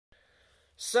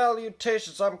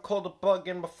Salutations, I'm Cold the Bug,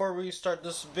 and before we start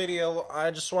this video,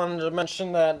 I just wanted to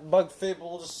mention that Bug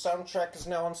Fable's soundtrack is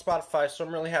now on Spotify, so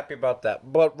I'm really happy about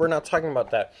that. But we're not talking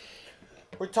about that.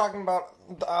 We're talking about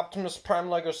the Optimus Prime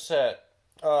Lego set.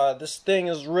 This thing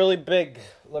is really big.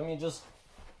 Let me just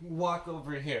walk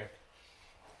over here.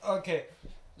 Okay,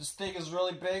 this thing is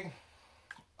really big.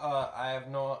 I have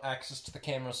no access to the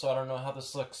camera, so I don't know how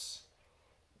this looks.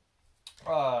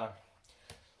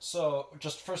 So,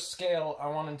 just for scale, I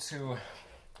wanted to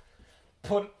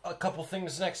put a couple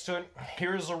things next to it.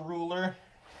 Here's a ruler.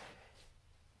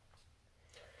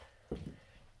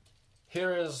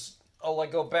 Here is a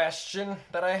Lego Bastion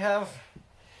that I have.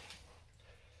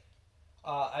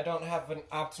 I don't have an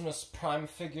Optimus Prime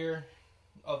figure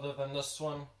other than this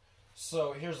one.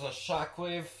 So, here's a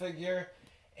Shockwave figure.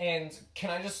 And can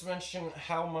I just mention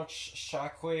how much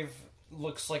Shockwave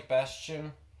looks like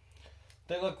Bastion?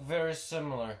 They look very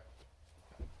similar.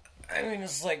 I mean,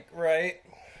 it's like, right?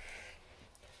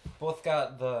 Both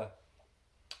got the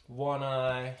one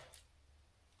eye,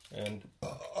 and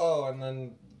and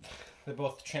then they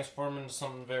both transform into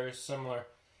something very similar.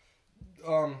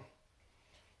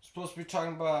 Supposed to be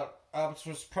talking about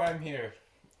Optimus Prime here.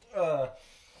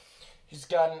 He's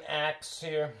got an axe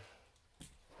here.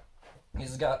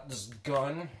 He's got this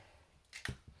gun,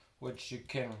 which you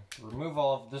can remove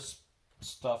all of this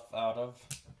stuff out of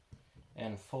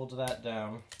and fold that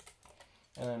down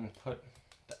and then put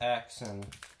the axe in.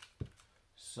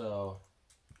 So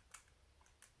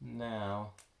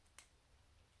now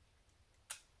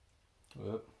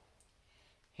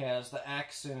he has the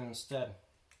axe in instead.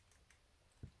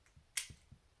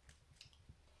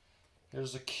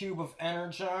 Here's a cube of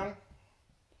energon.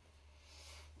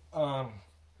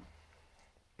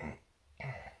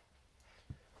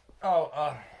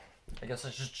 I guess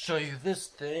I should show you this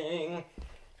thing.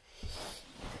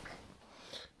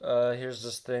 Here's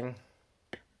this thing.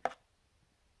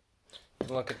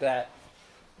 Look at that.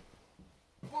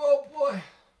 Oh boy.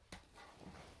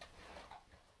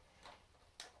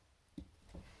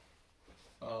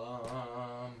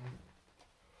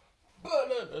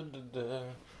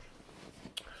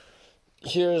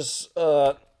 Here's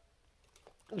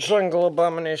Jungle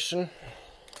Abomination.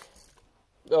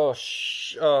 Oh,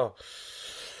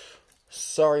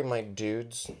 sorry, my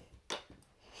dudes.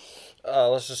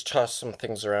 Let's just toss some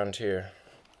things around here.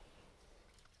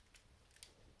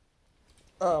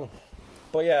 But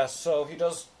yeah, so he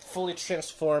does fully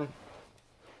transform.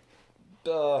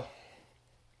 Let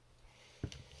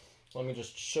me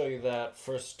just show you that.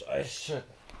 First, I should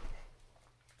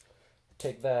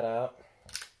take that out.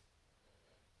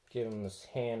 Give him this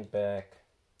hand back.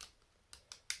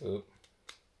 Oop.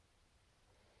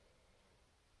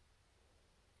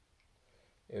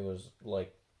 It was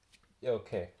like,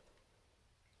 okay.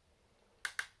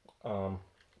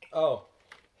 Oh,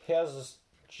 he has this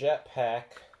jetpack.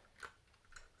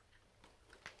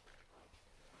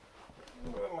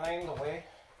 Am I in the way?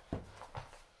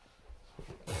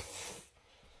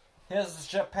 He has this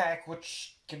jetpack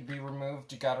which can be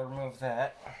removed. You gotta remove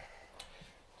that.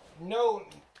 No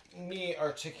knee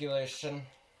articulation,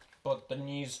 but the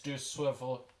knees do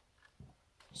swivel.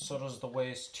 So does the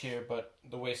waist here, but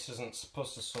the waist isn't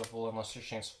supposed to swivel unless you're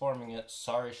transforming it.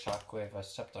 Sorry, Shockwave, I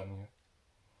stepped on you.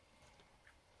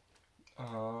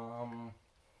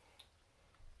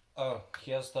 Oh,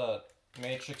 he has the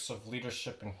matrix of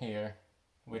leadership in here.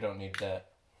 We don't need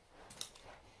that.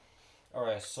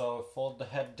 Alright, so fold the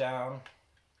head down,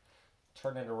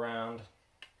 turn it around,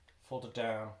 fold it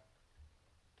down.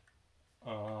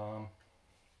 Oh,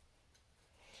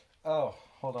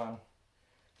 hold on.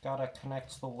 Gotta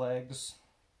connect the legs.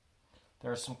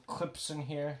 There are some clips in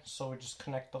here, so we just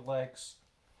connect the legs.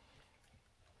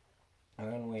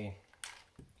 And then we...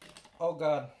 Oh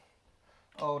god.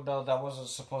 Oh no, that wasn't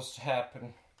supposed to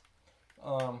happen.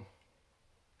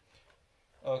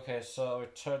 Okay, so we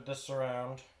turn this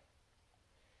around.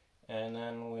 And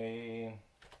then we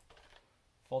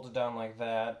fold it down like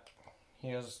that.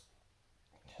 His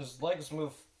legs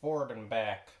move forward and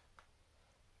back,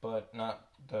 but not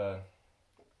the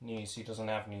knees. He doesn't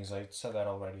have knees. I said that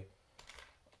already.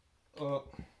 Oh.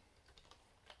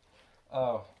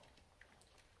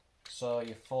 So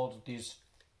you fold these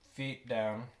feet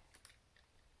down.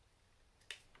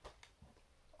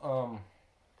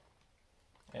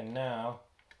 And now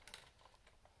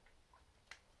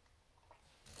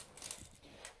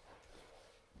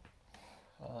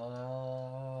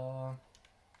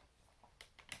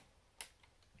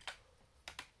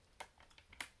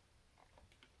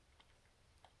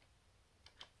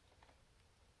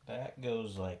that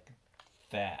goes like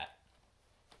that.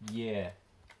 Yeah.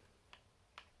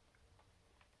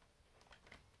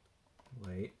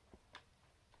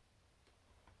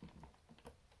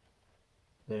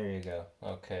 There you go.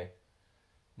 Okay.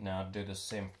 Now do the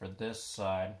same for this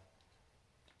side.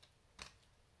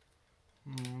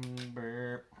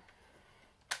 Burp.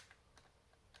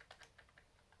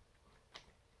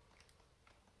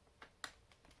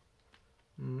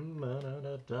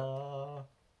 Da-da-da-da.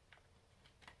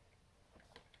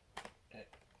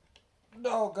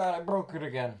 Oh god, I broke it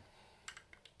again.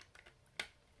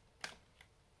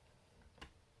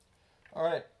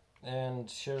 Alright, and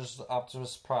here's the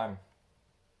Optimus Prime.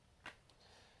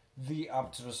 The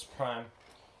Optimus Prime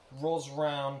rolls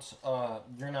around.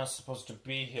 You're not supposed to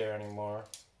be here anymore.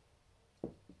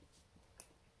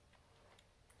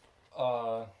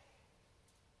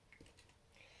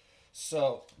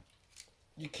 So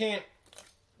you can't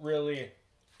really.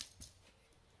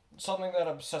 Something that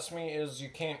upsets me is you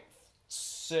can't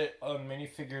sit a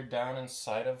minifigure down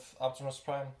inside of Optimus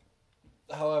Prime.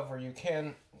 However, you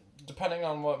can, depending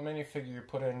on what minifigure you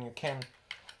put in, you can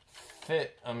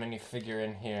fit a minifigure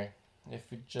in here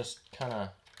if you just kind of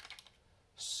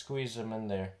squeeze them in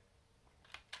there.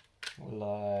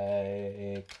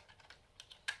 Like,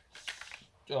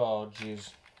 oh jeez.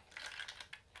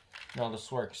 No,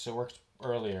 this works. It worked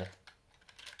earlier.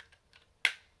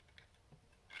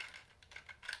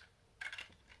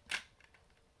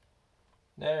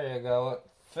 There you go. It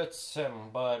fits him,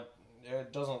 but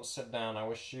it doesn't sit down. I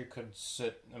wish you could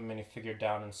sit a minifigure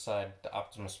down inside the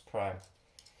Optimus Prime.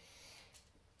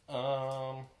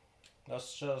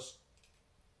 Let's just,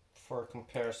 for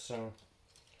comparison,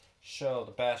 show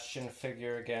the Bastion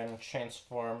figure again,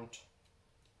 transformed.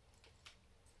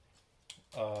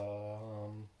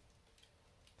 Cause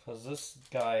this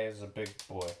guy is a big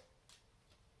boy.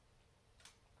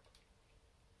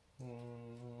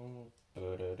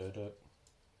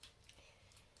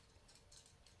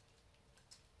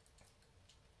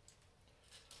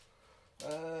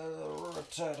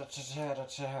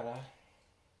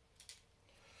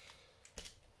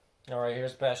 Alright,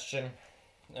 here's Bastion.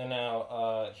 And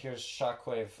now, here's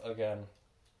Shockwave again.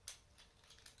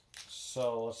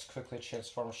 So, let's quickly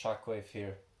transform Shockwave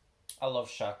here. I love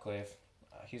Shockwave.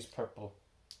 He's purple.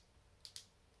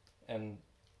 And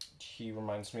he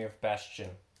reminds me of Bastion.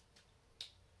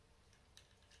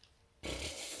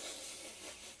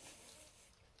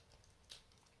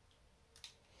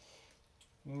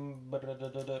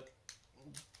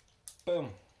 Boom.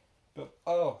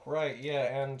 Oh, right,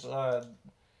 yeah, and the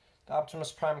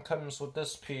Optimus Prime comes with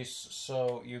this piece,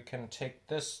 so you can take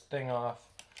this thing off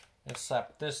and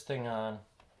slap this thing on,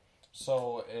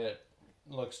 so it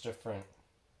looks different.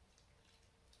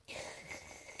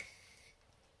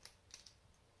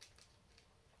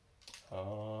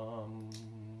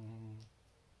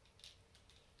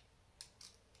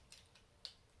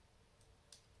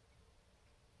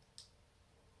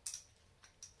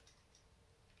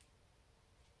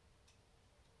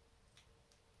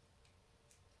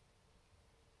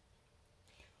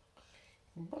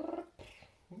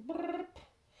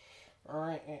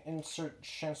 Alright, insert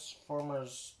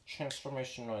Transformers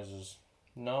transformation noises.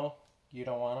 No? You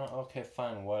don't wanna? Okay,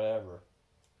 fine, whatever.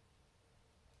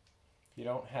 You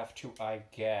don't have to, I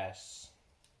guess.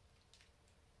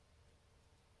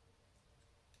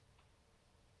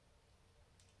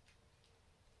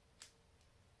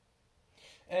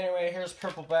 Anyway, here's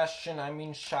Purple Bastion. I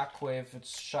mean Shockwave.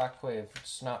 It's Shockwave.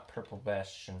 It's not Purple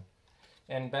Bastion.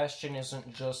 And Bastion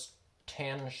isn't just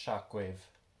tan Shockwave.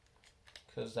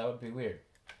 Because that would be weird.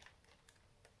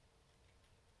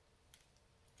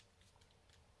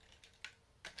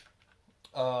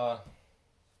 But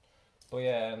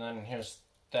yeah, and then here's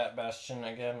that Bastion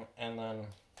again, and then...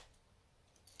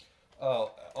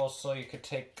 Oh, also you could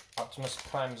take Optimus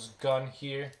Prime's gun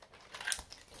here.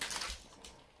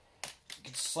 You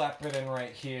could slap it in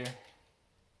right here.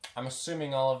 I'm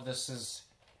assuming all of this is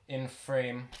in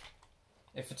frame.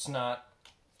 If it's not,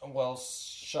 well,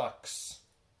 shucks.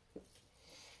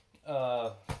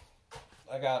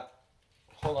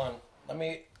 Hold on,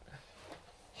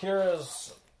 here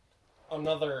is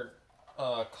another,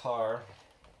 car,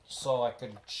 so I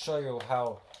could show you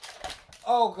how,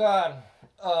 oh god,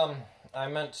 I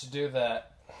meant to do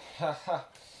that,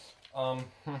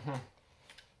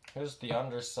 here's the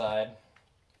underside,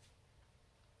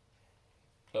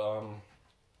 hold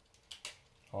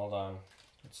on,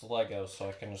 it's Lego, so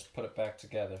I can just put it back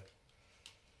together.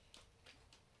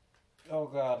 Oh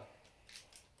god.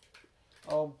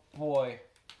 Oh boy.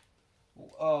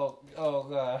 Oh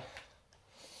god.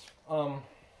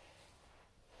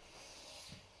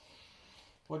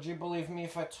 Would you believe me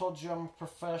if I told you I'm a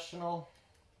professional?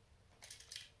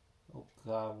 Oh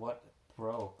god, what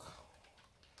broke?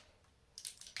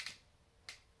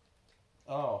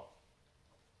 Oh.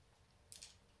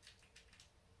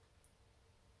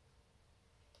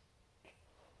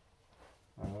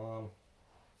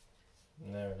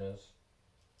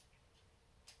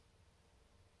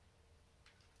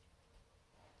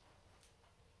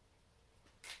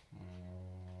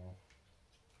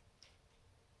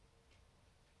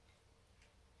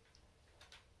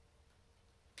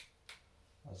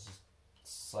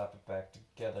 slap it back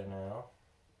together now.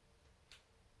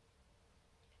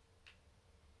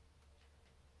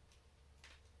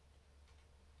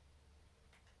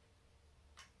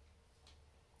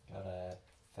 Gotta add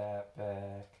that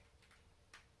back.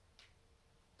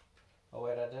 Oh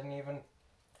wait, I didn't even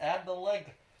add the leg.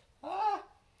 Ah!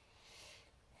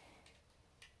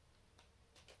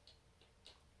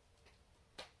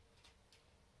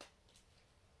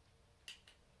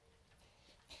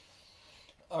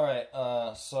 Alright,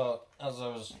 so as I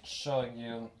was showing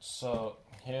you, so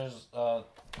here's,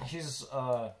 he's,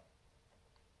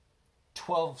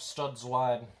 12 studs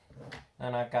wide,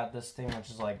 and I've got this thing which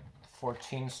is like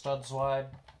 14 studs wide.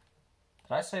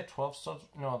 Did I say 12 studs?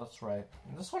 No, that's right.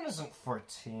 This one isn't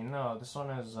 14, no, this one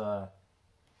is,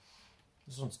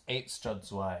 this one's 8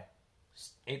 studs wide.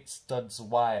 8 studs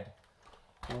wide.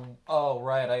 Oh,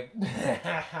 right,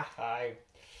 I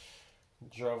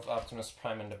drove Optimus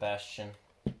Prime into Bastion.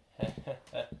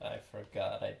 I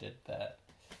forgot I did that.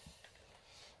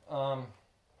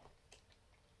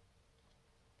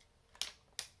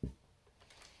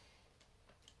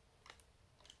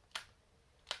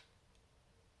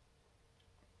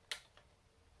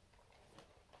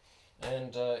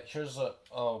 And here's a,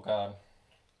 oh god.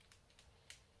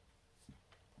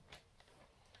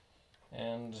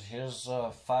 And here's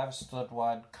a 5 stud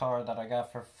wide car that I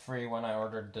got for free when I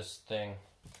ordered this thing.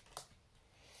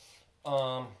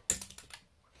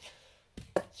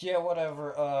 Yeah,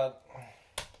 whatever,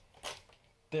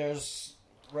 there's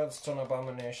Redstone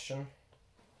Abomination.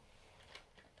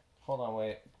 Hold on,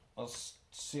 wait. Let's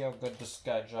see how good this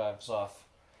guy drives off.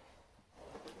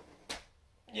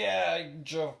 Yeah, I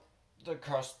drove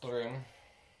across the room.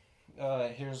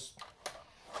 Here's...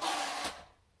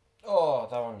 Oh,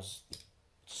 that one's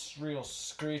real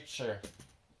screecher.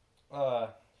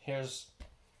 Here's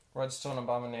Redstone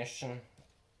Abomination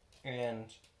and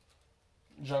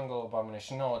Jungle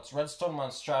Abomination. No, it's Redstone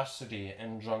Monstrosity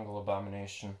and Jungle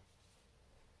Abomination.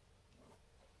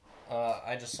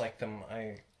 I just like them.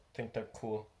 I think they're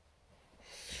cool.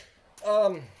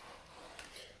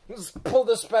 Let's pull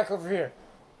this back over here.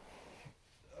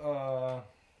 But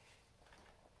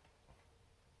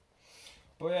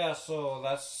yeah, so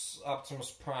that's Optimus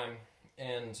Prime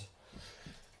and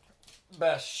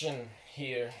Bastion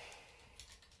here.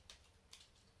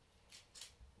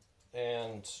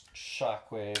 And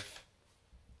Shockwave,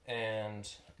 and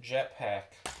Jetpack,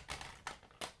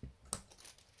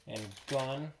 and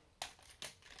Gun,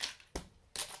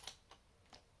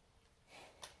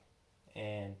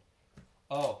 and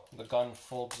oh, the gun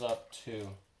folds up too,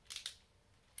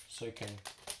 so you can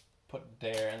put it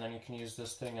there, and then you can use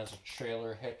this thing as a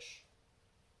trailer hitch,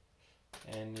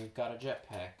 and you've got a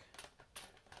jetpack.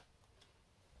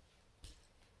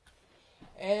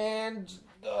 And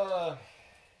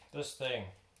this thing.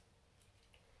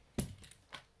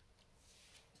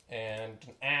 And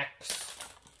an axe.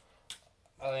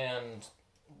 And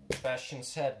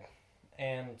Bastion's head.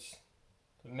 And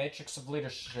the Matrix of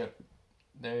Leadership.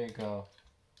 There you go.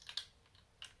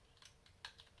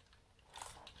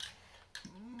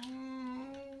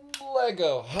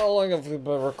 Lego. How long have we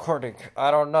been recording?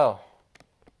 I don't know.